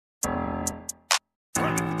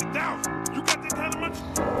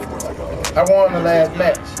I won the last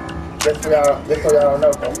match. Just so y'all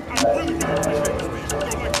know.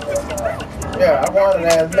 Yeah, I won the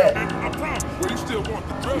last match.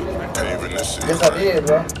 Yes, I did,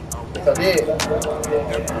 bro. Yes, I did.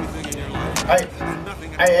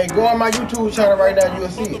 Hey, go on my YouTube channel right now. You'll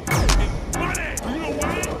see it.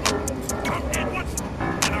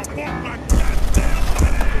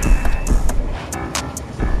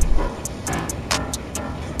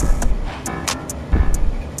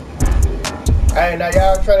 Hey, now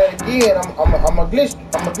y'all try that again. I'm a glitch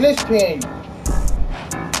pin you.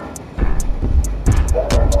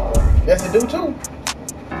 Yes, it do too.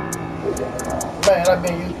 Man, I've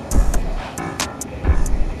been you.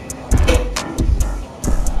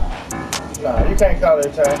 Nah, you can't call it a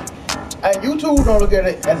time. And YouTube don't look at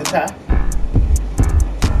it as a time.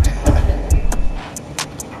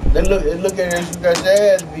 They look at it as you got your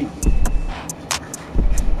ass beat.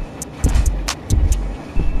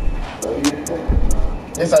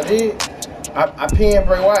 Yes, I did. I pinned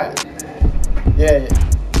Bray Wyatt. Yeah.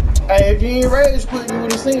 Hey, if you ain't rage quit, you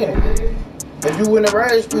would have seen it. If you wouldn't have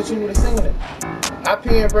rage quit, you would have seen it. I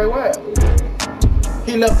pinned Bray Wyatt.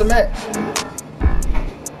 He left the match.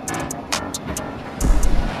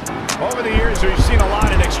 Over the years, we've seen a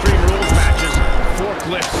lot in Extreme Rules matches.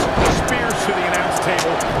 Forklifts, spears to the announce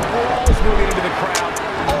table, balls moving into the crowd.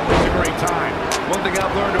 Always a great time. One thing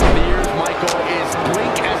I've learned over the years, Michael, is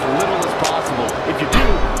blink as little as possible. If you do,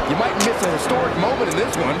 you might miss a historic moment in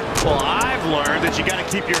this one. Well, I've learned that you got to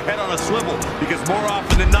keep your head on a swivel because more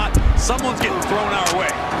often than not, someone's getting thrown our way.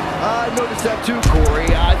 I noticed that too, Corey.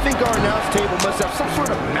 I think our announce table must have some sort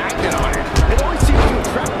of magnet on it. It always seems to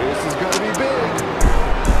attract. This is going to be big.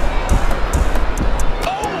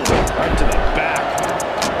 Right to the back.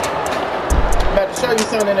 I'm about to show you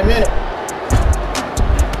something in a minute.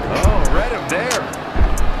 Oh, read him there.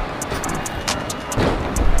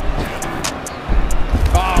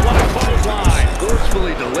 Oh, what a clothesline.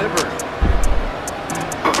 Forcefully delivered.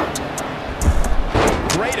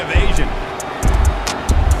 Great evasion.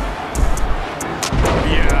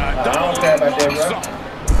 Yeah, I don't care about that, bro.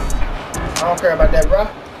 I don't care about that, bro.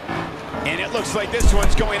 And it looks like this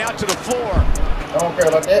one's going out to the floor. I don't care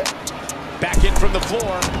about that. Back in from the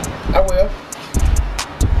floor. I will.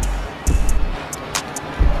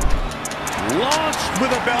 Launched with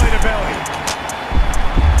a belly-to-belly.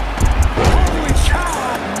 Holy cow!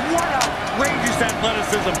 What outrageous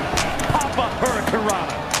athleticism. Papa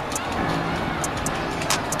Hurricanrana.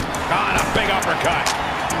 On a big uppercut.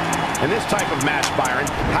 In this type of match, Byron,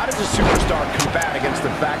 how does a superstar combat against the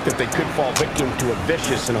fact that they could fall victim to a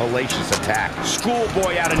vicious and hellacious attack?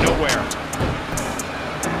 Schoolboy out of nowhere.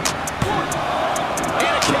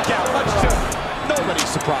 And a kick out, much to nobody's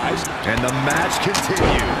surprised. And the match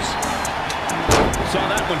continues. Saw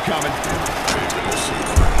that one coming.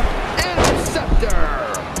 Interceptor.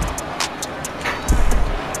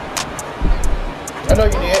 I know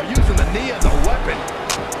you did. Using the knee as a weapon.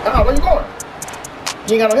 Where you going?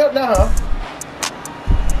 You ain't got no help now, huh?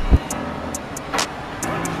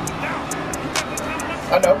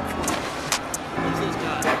 I know.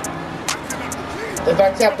 If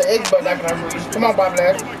I tap the X button, I can unfreeze. Come on, Bobby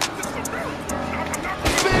Lashley.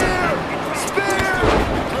 Spear!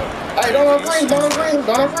 Hey, don't unfreeze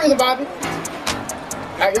him, Bobby.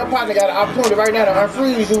 Hey, your partner got an opportunity right now to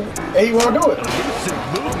unfreeze you, and he won't do it.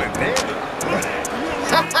 Movement there.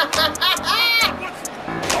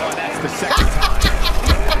 Oh, that's the second time.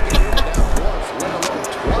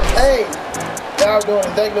 Hey, y'all doing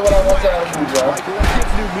exactly what I want y'all to do, bro.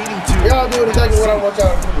 Y'all doing exactly what I want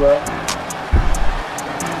y'all to do, bro.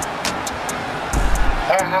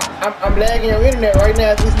 I'm lagging your internet right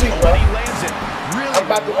now this week, bro. I'm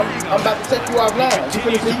about to take you offline. You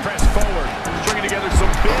finna see? Press forward, stringing together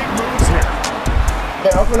some big moves here.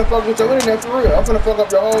 Yeah, I'm finna fuck with your internet for real. I'm finna fuck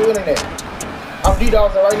up your whole internet. I'm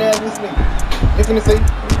DDOSing right now this week. You finna see?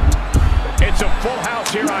 It's a full house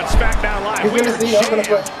here on SmackDown Live. You finna see? I'm finna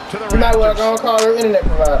fuck. You might well go and call your internet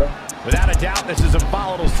provider. Without a doubt, this is a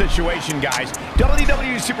volatile situation, guys.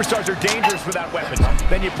 WWE superstars are dangerous without weapons.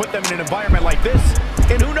 Then you put them in an environment like this,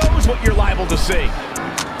 and who knows what you're liable to see.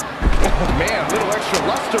 Oh, man, a little extra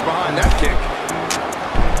luster behind that kick.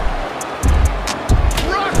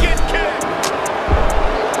 Rocket kick!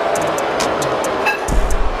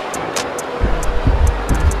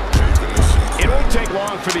 It won't take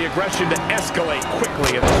long for the aggression to escalate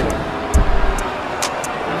quickly in this one.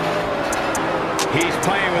 He's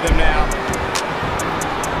playing with him now.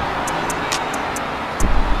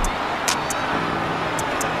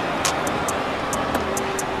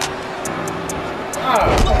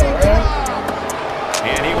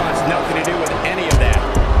 And he wants nothing to do with any of that.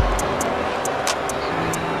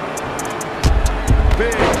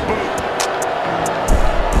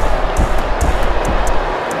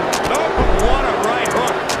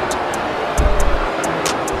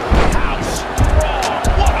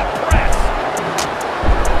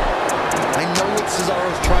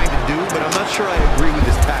 sure I agree with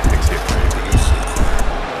his tactics here.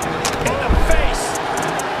 In the face.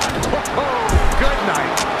 Oh, good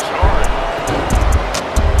night. Sorry.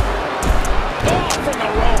 Off from the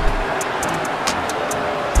rope.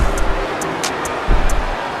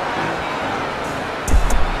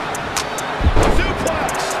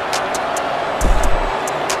 Suplex.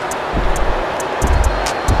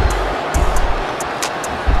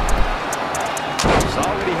 Saw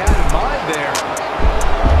what he had in mind there.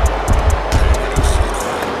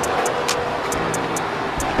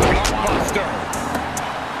 Buster.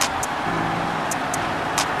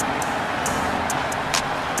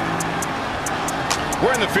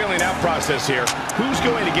 We're in the feeling out process here. Who's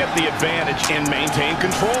going to get the advantage and maintain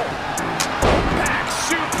control? Back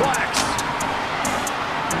suplex.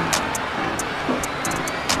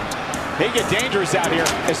 They get dangerous out here,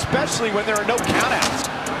 especially when there are no countouts.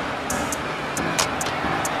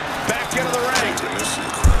 Back into the ring.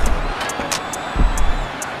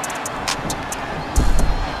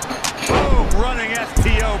 Boom, running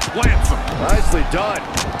STO plants him. Nicely done.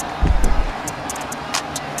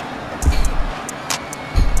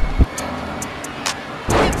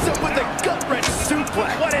 Hits him with a gut-wrench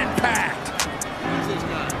suplex. What impact?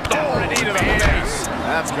 Oh, a knee to the face.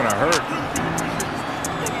 That's gonna hurt.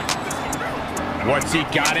 What's he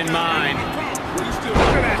got in mind? Look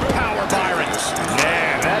at that power, Byron.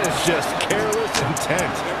 Man, that is just careless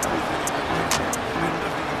intent.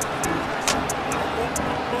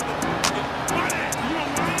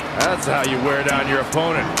 That's how you wear down your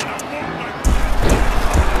opponent.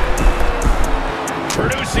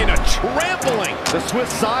 Producing a trampling. The Swiss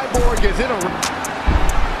cyborg is in a...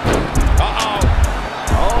 Uh-oh.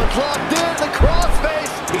 Oh, it's locked in. The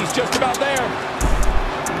crossface. He's just about there.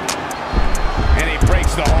 And he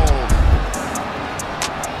breaks the hold.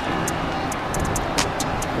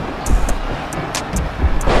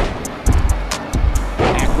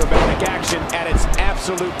 Acrobatic action at its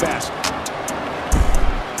absolute best.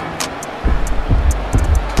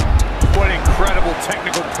 What incredible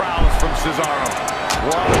technical prowess from Cesaro.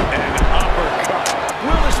 What an uppercut.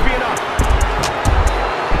 Will this be enough?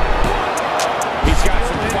 He's got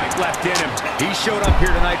some fight left in him. He showed up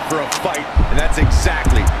here tonight for a fight, and that's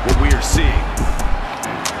exactly what we are seeing.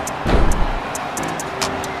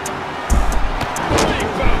 Big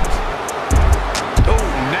boot. Oh,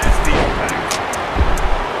 nasty impact.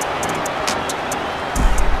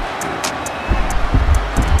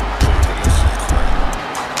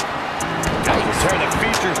 Now you can tear the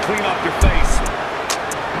features clean off your face.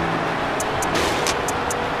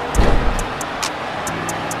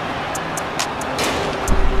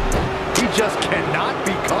 He just cannot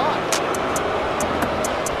be caught.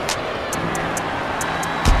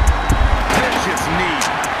 Vicious knee.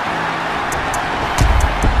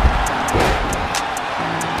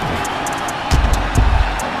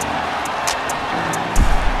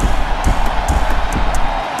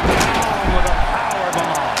 Down with a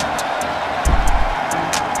powerbomb.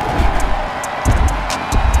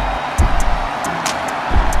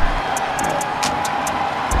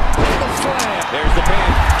 Eagle slam. There's the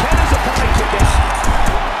pin. Can his opponent kick this?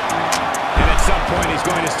 And at some point, he's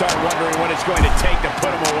going to start wondering what it's going to take to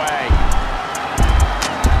put him away.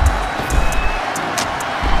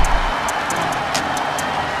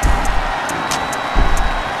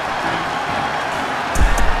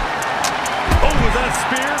 Oh, was that a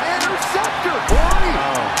spear? Interceptor, Corey.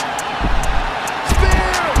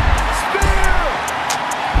 Spear! Spear!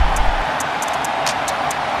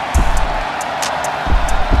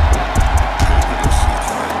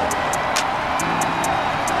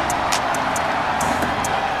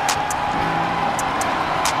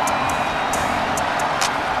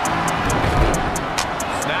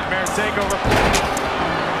 Snapmare takeover.